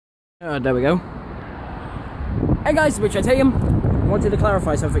There we go. Hey guys, which I tell you, I wanted to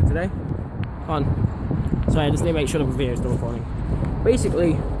clarify something today. Hold on. Sorry, I just need to make sure the video is still recording.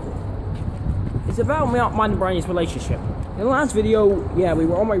 Basically, it's about mine and Bryony's relationship. In the last video, yeah, we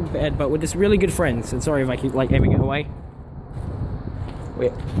were on my bed, but we're just really good friends. And sorry if I keep like aiming it away.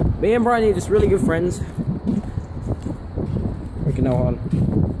 Wait, me and Bryony are just really good friends. We can know on.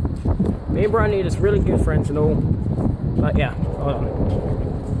 Me and Bryony are just really good friends and all. But yeah, hold on.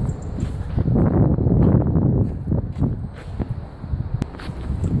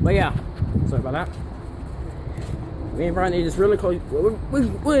 But yeah, sorry about that. Me and Bryony just really close.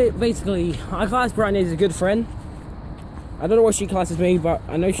 We're basically, I class Bryony as a good friend. I don't know what she classes me, but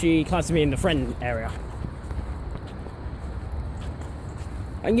I know she classes me in the friend area.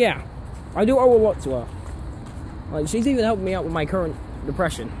 And yeah, I do owe a lot to her. Like, she's even helped me out with my current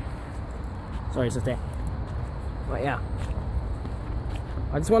depression. Sorry, it's just there. But yeah,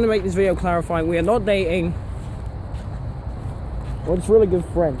 I just want to make this video clarifying we are not dating. We're just really good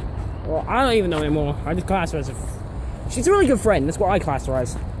friend. Well, I don't even know anymore. I just class her as a... She's a really good friend. That's what I class her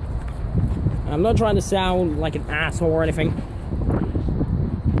as. I'm not trying to sound like an asshole or anything.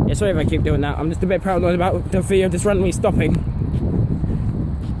 Yeah, sorry if I keep doing that. I'm just a bit paranoid about the video just randomly stopping.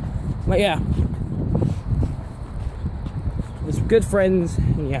 But yeah. We're good friends.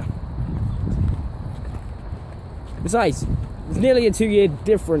 And yeah. Besides, there's nearly a 2-year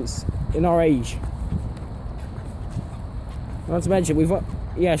difference in our age. Not to mention, we've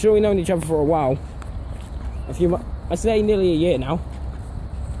surely known each other for a while. I say nearly a year now.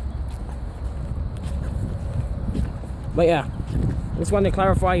 But yeah, just wanted to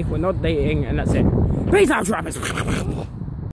clarify, we're not dating, and that's it. Peace out, trappers!